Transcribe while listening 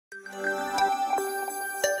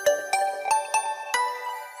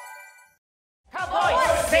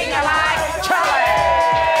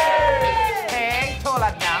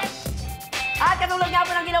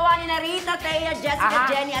Rhea,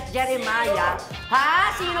 Jessica, Jenny at Jeremiah.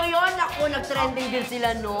 Ha? Sino yun? Ako, nag-trending din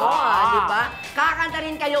sila di ba? Kakanta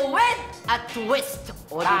rin kayo with a twist.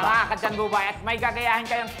 O, di ba? Tama, Kadyang Bubay. At may gagayahin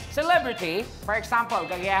kayong celebrity. For example,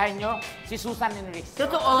 gagayahin nyo si Susan Enriquez.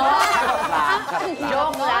 Totoo?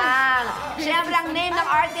 Joke lang. Siyempre, ang name ng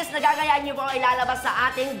artist na gagayahin nyo po ay ilalabas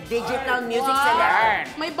sa ating digital music selector.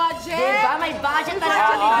 May budget. Diba? May budget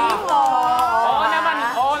talaga kami dito.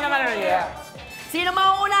 Oo naman, Rhea. Sino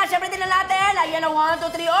mauuna? Siyempre din na natin. Ayan ang 1,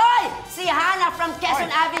 2, 3. Oy! Si Hannah from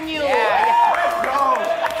Quezon Avenue.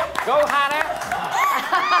 Go, Hannah.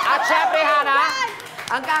 At siyempre, Hannah,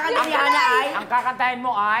 ang kakantahin ni Hannah ay... ang kakantahin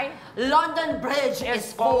mo ay... London Bridge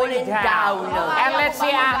is falling down. And let's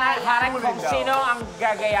see, Hannah, kung sino ang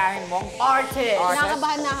gagayahin mong artist.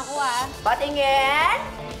 Nakakabahan na ako, Patingin.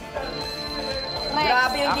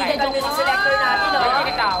 Grabe yung digital music selector natin,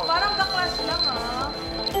 Parang baklas lang,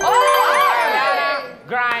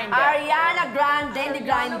 Ariana Grande, the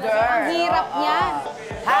Grinder. Hirap niyan.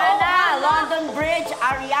 Hannah, London Bridge,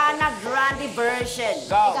 Ariana Grande version.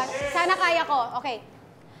 Go. Sana kaya ko. Okay.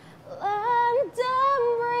 London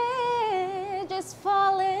Bridge is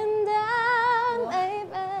falling down,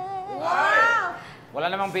 baby. Wow!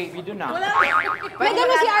 Wala namang baby dun, May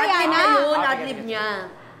gano'n si Ariana? Ad-lib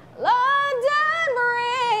niya. London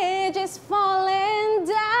Bridge is falling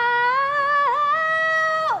down.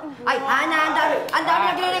 Ay, Hannah, ang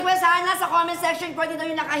dami nagre-request, Hannah, sa comment section ko, dito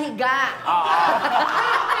yung nakahiga.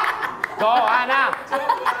 Go, Hannah.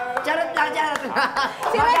 Charot lang.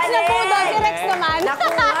 Si Rex na po doon, si Rex naman.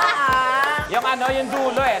 Nakuha, Yung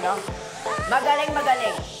dulo, no? Magaling.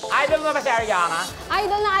 Idol mo ba si Ariana?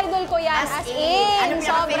 Idol na idol ko yan, as Ano in, yung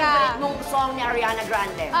favorite sobra. mong song ni Ariana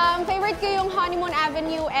Grande? Favorite ko yung Honeymoon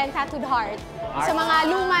Avenue and Tattooed Heart. Sa mga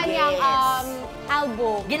luma niyang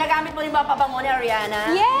album. Ginagamit mo rin ba pabango ni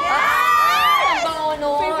Ariana? Yes! Ang bango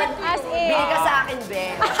nun! As in. Bili ka sa akin,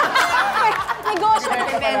 be. Negosyo.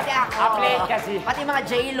 Depende ako. Upload kasi. Pati mga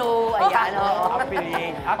J-Lo, ayan.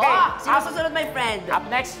 Upload. Okay. Sino susunod, my friend? Up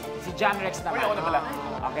next, si John Rex naman. Ako na pala.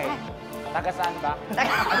 Okay. Taga saan ba?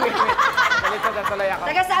 Dito na tuloy ako.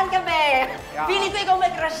 Taga saan ka, be? Feeling ko ikaw may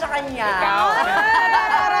crush sa kanya. Ikaw.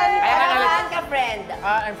 Taga saan ka, friend?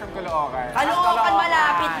 I'm from Caloocan. Caloocan,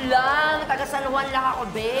 malapit lang. Taga San Juan lang ako,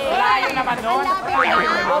 be. Malayo naman nun.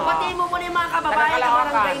 O, pati mo muna yung mga kababayan ka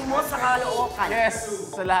barangay mo sa Caloocan. Yes,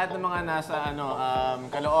 sa lahat ng mga nasa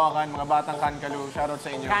Caloocan, mga batang Kankalu, shoutout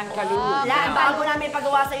sa inyo. Kankalu. Bago namin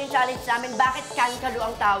pagawa sa yung challenge namin, bakit Kankalu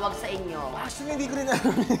ang tawag sa inyo? Actually, hindi ko rin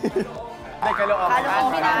alam. Ay, Caloocan.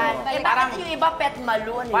 Parang yung iba pet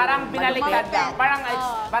malun. Parang binaliktad lang.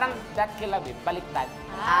 Parang that kilab eh. Baliktad.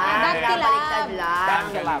 Baliktad lang. That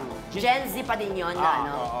kilab. Gen Z pa din yun,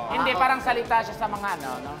 ano? Hindi, parang salita siya sa mga,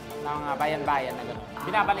 mga bayan-bayan na gano'n.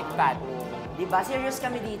 Binabaliktad. Diba? Serious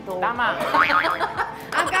kami dito. Tama.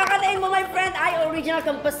 Ang kakatayin mo, my friend, ay original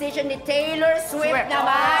composition ni Taylor Swift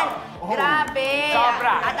naman. Grabe.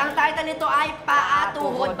 Sobra. At ang title nito ay Paa,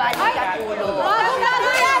 Tuhod, Balik at Ulo. Bago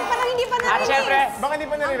yan! Parang hindi pa At na-release. syempre, Baka hindi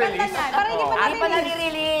pa nare-release? Parang hindi pa Hindi pa na-release.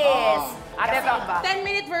 nare-release. at ito.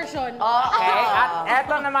 10-minute version. Okay, at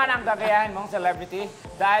ito naman ang gagayahin mong celebrity.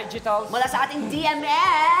 Digital. Mula sa ating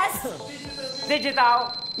DMS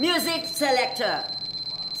Digital. Music Selector.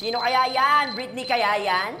 Sino kaya yan? Britney kaya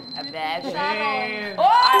yan?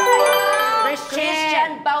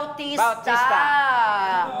 Christian Bautista.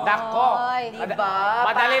 Nako. Diba?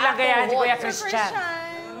 Madali lang gayahin si Kuya Paa, tuhod. Christian.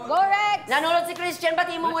 Go, Rex! Nanonood si Christian,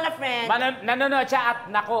 batiin mo muna, friend. Nanonood siya at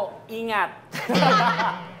nako, ingat.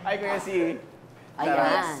 Ay, Kuya si...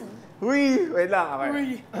 Ayan. Huy! Wait lang,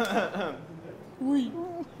 okay.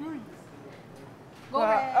 Go,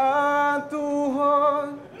 Rex!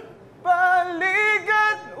 Paatuhon,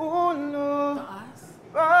 balikat ulo.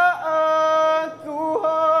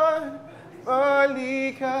 Paatuhon,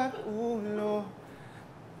 balikat ulo.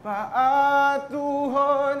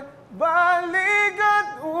 Paatuhon,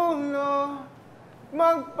 balikat ulo.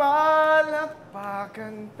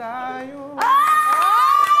 Magpalakpakan tayo.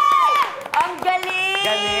 Ang galing!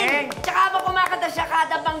 Galing! Tsaka habang kumakanta siya,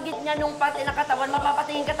 kada banggit niya nung pati ng katawan,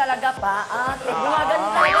 mapapatingin ka talaga pa. Gumagano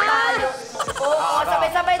talaga tayo. Oo,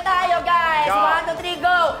 sabay-sabay tayo, guys. 1, 2, 3,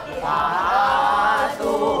 go!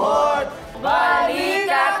 Tuhod, balik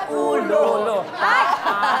at ulo.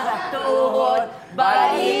 Tuhod,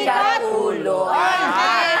 balik at ulo.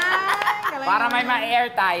 Para may ma-air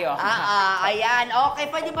tayo. Ayan. Okay,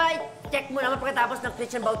 pwede ba check mo naman pagkatapos ng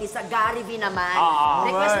Christian Bautista, Gary V naman.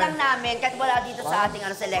 Request lang namin, kahit wala dito sa ating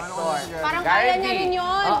selector. Parang kaya niya rin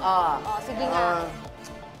yun. Sige nga.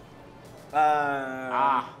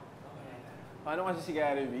 Paano kasi si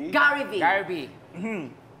Gary V? Gary V. Gary B.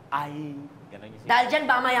 Ay, Ganon yung Dahil dyan,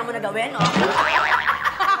 ba maya mo na gawin, oh?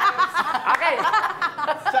 Okay.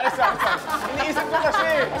 Sorry. Iniisip ko kasi.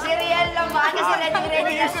 Si Riel naman, kasi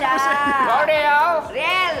ready na siya. Muriel!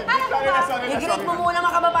 Riel! Sorry. I-greet mo muna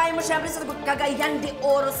mga kababayan mo, syempre, sa Cagayan de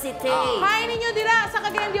Oro City. Hi ninyo dira sa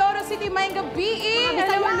Cagayan de Oro City, may gabi.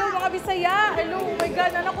 Hello, mga Bisaya. Hello, oh my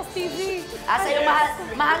God, anak ko Stevie. Sa'yo,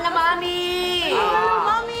 mahal na mami. Hello,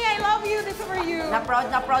 mommy, I love you. This is for you. Na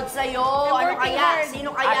proud sa'yo. I'm Ano working kaya? hard. Sino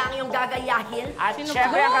kaya ang iyong gagayahin? At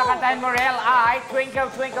syempre, ang kakantahin Muriel ay Twinkle,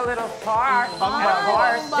 Twinkle, Little Star. And of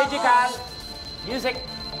course, digital music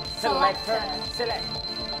selector. Select.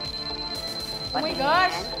 Oh my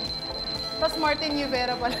gosh. Tapos Martin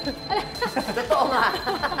Rivera pala. Totoo nga.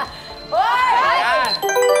 Hoy! Ayan.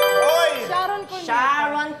 Oy! Sharon Cuneta.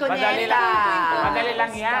 Shanron Cuneta. Madali lang. Madali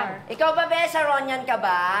lang yan. Ikaw ba, Be? Sharonian ka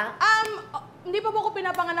ba? Hindi pa po ako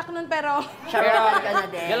pinapanganak nun, pero... Sharon ka na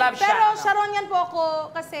din. You love Pero Sharon. Sharon yan po ako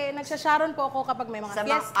kasi nagsasharon po ako kapag may mga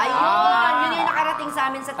fiesta. Ayun! Yun yung nakarating sa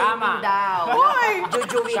amin sa taping Tama. daw. Hoy!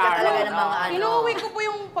 Jujuwi ka talaga ng mga ano. Inuwi ko po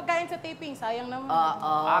yung pagkain sa taping. Sayang naman.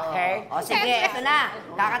 Oo. Okay. O sige, eto na.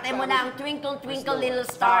 Kakatay mo na ang Twinkle, Twinkle, Little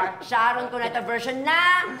Star. Sharon Cuneta version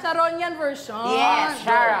na. Sharonian version. Yes,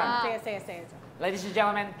 Sharon. Sige. Ladies and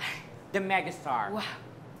gentlemen, the megastar. Wow.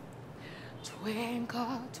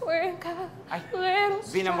 Twinkle, twinkle, Ay, little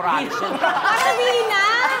Vina Morales. Parang Vina!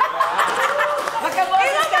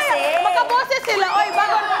 Magkaboses kasi. Magkaboses sila. Oy,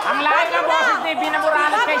 bakit? Ang layo ng boses ni Vina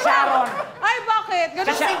Morales kay Sharon. Ay, bakit? Ganun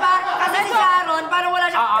Kasi si Sharon, parang wala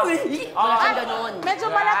siyang... Oo. Wala siyang ganun. Medyo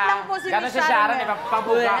balat lang po si Ganon Miss si Sharon, eh.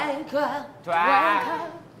 ipapabuga.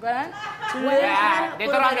 Ganon? Dito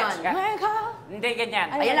Puro rin. ganon. Twinkle. Hindi ganyan.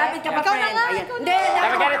 Ayan, lapit ka pa, Ikaw na friend. nga, Ayan. ikaw na. Hindi,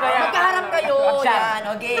 Dapat ganito yan. magkaharap kayo. Pag-share. Yan,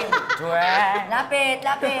 o game. Lapit.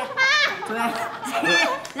 Sige,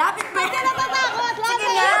 lapit ba? Hindi natatakot, Sige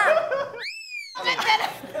nga.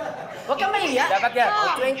 Huwag kang mahiya. Dapat yan. Oh,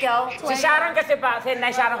 Twinkle. Si Sharon kasi pa, si Nay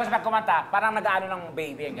Sharon kasi pag kumanta, parang nag-ano ng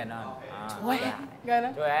baby, yung gano'n.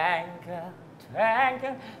 Ganon? Twinkle,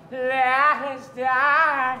 twinkle, little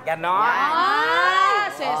star. Ganon.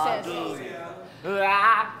 Ses.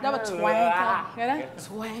 Dapat twinkle. Ganon?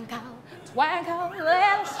 Twinkle, twinkle,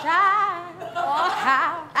 little star. Oh,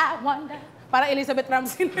 how I wonder. Parang Elizabeth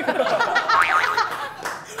Ramsey.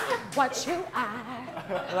 What you are.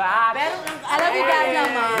 Pero, Alam ni Dad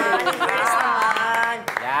naman. First naman.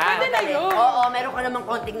 Yan. Pwede na yun. Oo, meron ka namang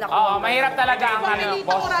konting nakuha. Oo, mahirap talaga ang ano, Pamilita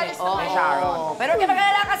boss Morales ni na Sharon. Pero di ba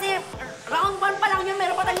kaya kasi round 1 pa lang yun,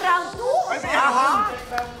 meron pa tayong round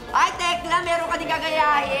 2. Ay, tekla, meron ka din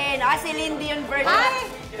gagayahin. Si Lindy yung version. Ay,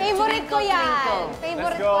 favorite ko yan. Twinkle.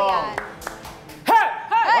 Favorite Let's go. ko yan.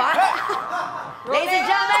 Ladies and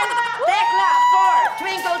gentlemen, tekla for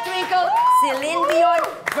Twinkle Twinkle, si Lindy yung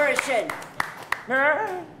version.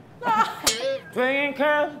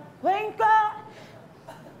 Twinkle, twinkle,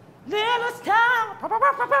 little star.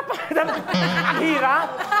 Ang hirap.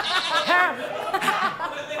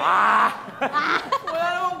 Wala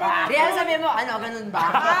namang ganun. Riel, sabi mo, ano, ganun ba?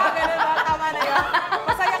 Ganun ba? Tama na yun.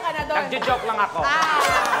 Masaya ka na doon. Nagjo-joke lang ako.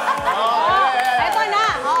 Ito na.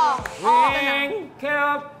 Oh.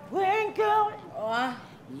 Twinkle, twinkle,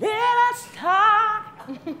 little star.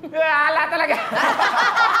 Wala talaga.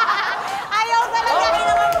 Ayaw talaga. Okay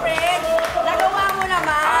naman, friend. Nagawa mo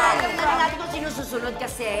naman. Tingnan natin kung sino susunod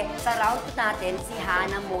kasi sa round natin, si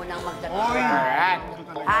Hana munang magdadala. Alright.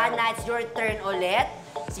 Hana, it's your turn ulit.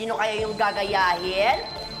 Sino kaya yung gagayahin?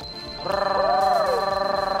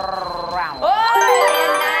 Round. Oh!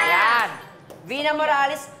 Ayan na! Yan. Vina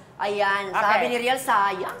Morales. Ayan, sabi Okay. ni Riel,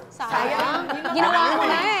 sayang. Sayang. Ginawa mo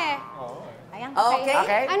na eh. Sayang. Okay.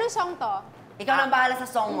 Okay. Anong song to? Ikaw nang bahala sa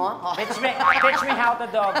song mo. Oh. Teach me how to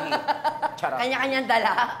doggy. Charot. Kanya-kanyang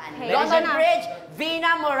dala. Okay. London Ito na. Bridge,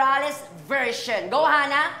 Vina Morales version. Go,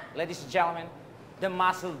 Hana. Ladies and gentlemen, the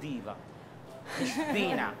muscle diva, Miss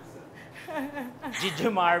Vina.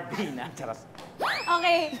 Jijumar Vina. Charot.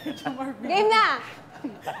 Okay. Game na.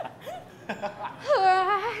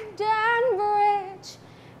 London Bridge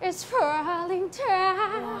is falling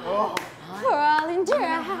down. Falling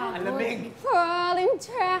down. Alamig. Falling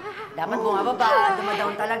down. Dapat bumababa,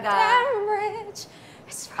 dumadown talaga. London Bridge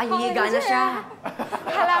is Ay, falling higa na siya. down.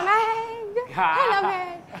 Halamig.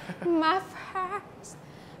 Halamig. My first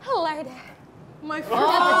lady. My Oh! friend.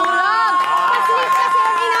 Paslit kasi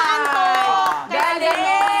yung inaantok. Galing!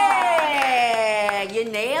 You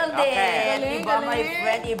nailed it! Galing, Iba, my galing.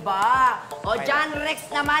 friend, iba. O, John Rex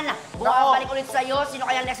naman, bumabalik ulit sa'yo. Sino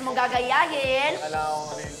kaya next mong gagayahin? Alam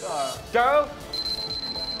ko dito Go.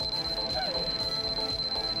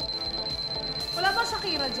 Wala ba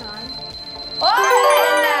Shakira dyan? Oh!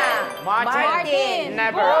 Ayan na! Martin. Martin!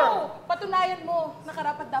 Never. Oh, patunayan mo na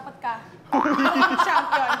karapat-dapat ka.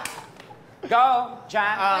 Champion. Go,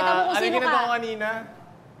 Jan. Pakita mo kung Ano sino ginagawa ka. ko kanina?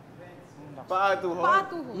 Paatuhon.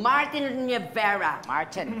 Paatuho. Martin Rivera.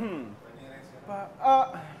 Martin.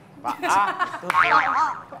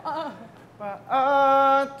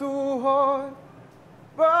 Paatuhon.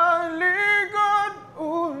 Palikod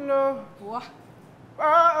ulo. Wah.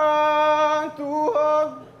 Paatuhon.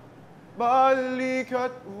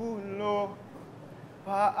 Balikat ulo.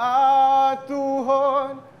 Paatuhon.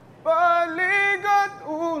 Balikat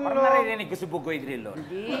ulo. Parang naririnig ko si Bugoy Drilon.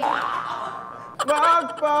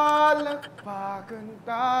 Magpalakpakan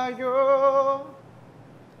tayo.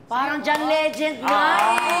 Parang John Legend nga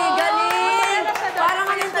eh. Galing! Parang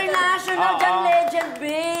ang international John Legend,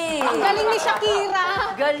 babe. Ang galing ni Shakira.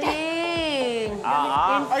 Galing!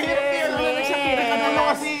 Ay, hirap yun. Shakira.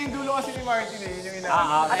 Yes. Dulo kasi ni Martin eh. Yun yung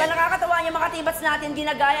inaano. At ang nakakatawa yung mga tibats natin,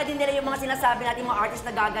 ginagaya din nila yung mga sinasabi natin mga artist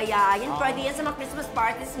na gagayahin. Pwede yan sa mga Christmas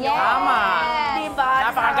parties nyo. Yes. Tama. Diba?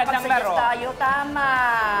 Napakagandang laro. Tayo, tama.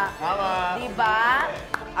 Tama. Diba?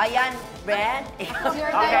 Ayan, Brent.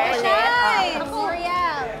 Okay.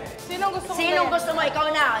 Muriel. Sinong gusto mo? Sinong gusto mo? Ikaw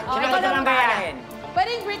na. Sino Ikaw gusto na ng bahala. gayahin?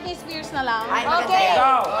 Pwedeng Britney Spears na lang. Ay, maganda. Okay.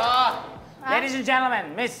 Go! Ladies and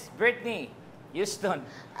gentlemen, Miss Britney Houston.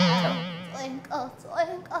 Twinkle,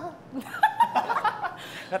 twinkle,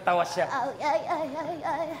 Natawa siya. oh, ay, ay, ay,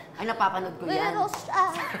 ay, Ay, napapanood ko yan. little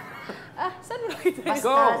star, Saan mo nakita?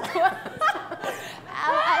 Go!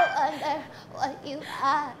 how I wonder what you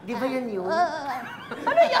are. Di ba yun yun? Oh,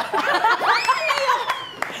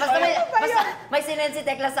 Basta may silensi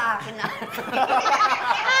tekla sa akin na.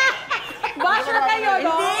 Basher kayo,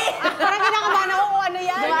 no? Hindi! Parang kinakabahan ako kung ano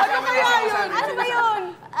yan. Ano kaya yun? Ano ba yun?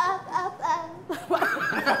 up, up, up,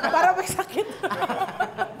 Para may sakit.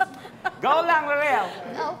 Go lang, Muriel.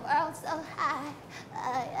 the world so high,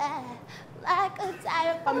 like a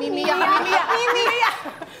diamond Mimiya.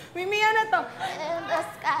 Mimiya na to. in the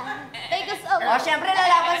sky. Thank you so O, much. syempre,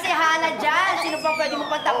 lalaban si Hannah dyan. Sino pa pwede mo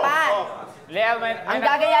patapat? Leo, may... Ang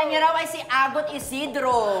gagayahin niya raw ay si Agot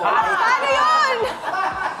Isidro. Ano yun?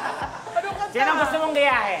 Sino ang gusto mong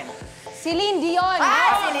gayahin? Celine Dion.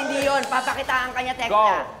 Ah, si Lindy yun. Papakitaan kanya tekla. Go.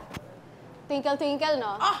 Twinkle, twinkle,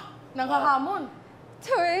 no? Nanghahamon.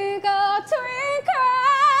 Twinkle, twinkle,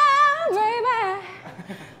 baby.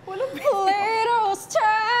 Little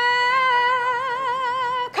star.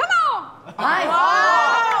 Come on! Ay!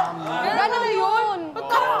 Ganun yun. Ba't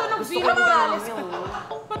parang tunog Vina Morales?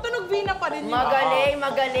 Ba't tunog Vina pa rin yun? Magaling,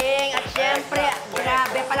 magaling. At syempre,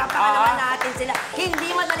 grabe, palakpakan naman natin sila. Hindi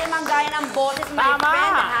madali manggaya ng boses, my Tama.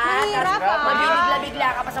 friend, ha? Mahirap, Tas ah. mabibigla-bigla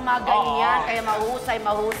ka pa sa mga ganyan, kaya mahusay,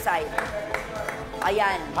 mahusay.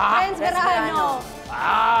 Ayan. Friends Verano.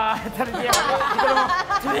 Hindi ako.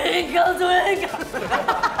 Twinkle, twinkle!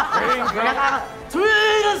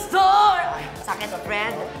 Twinkle star! Sakit,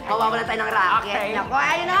 friend. Mawawala tayo ng racket. Okay. Naku,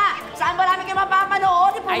 ayun na! Saan ba namin kayo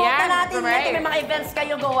mapapanood? I-promote Ayan, na natin Muriel. yun. May mga events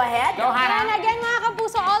kayo, go ahead. Go, And Hannah. again, mga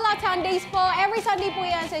kapuso, all out Sundays po. Every Sunday po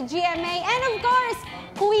yan sa GMA. And of course,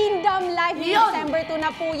 Queendom Live Yun. December 2 na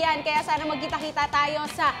po yan. Kaya sana magkita-kita tayo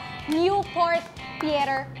sa Newport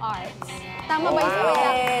Theater Arts. Tama ba yung kuya?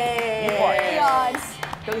 Newport. Yun.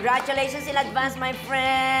 Congratulations in advance, my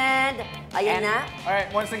friend. Ayan na. Alright,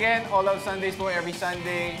 once again, All Out Sundays po every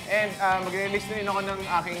Sunday. And mag-release din ako ng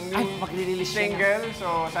aking new magre-release siya single. So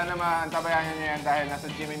sana maantabayan niyo yan dahil nasa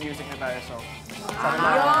GMA Music na tayo. So sana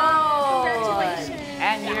Congratulations.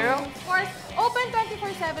 And you? Of course, open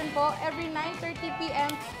 24/7 po, every 9:30 p.m.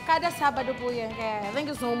 Kada Sabado po yan. Kaya thank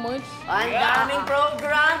you so much. Ang daming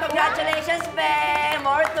program. Congratulations, Pe.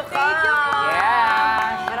 More to come. Thank you po.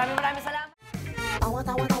 Yeah.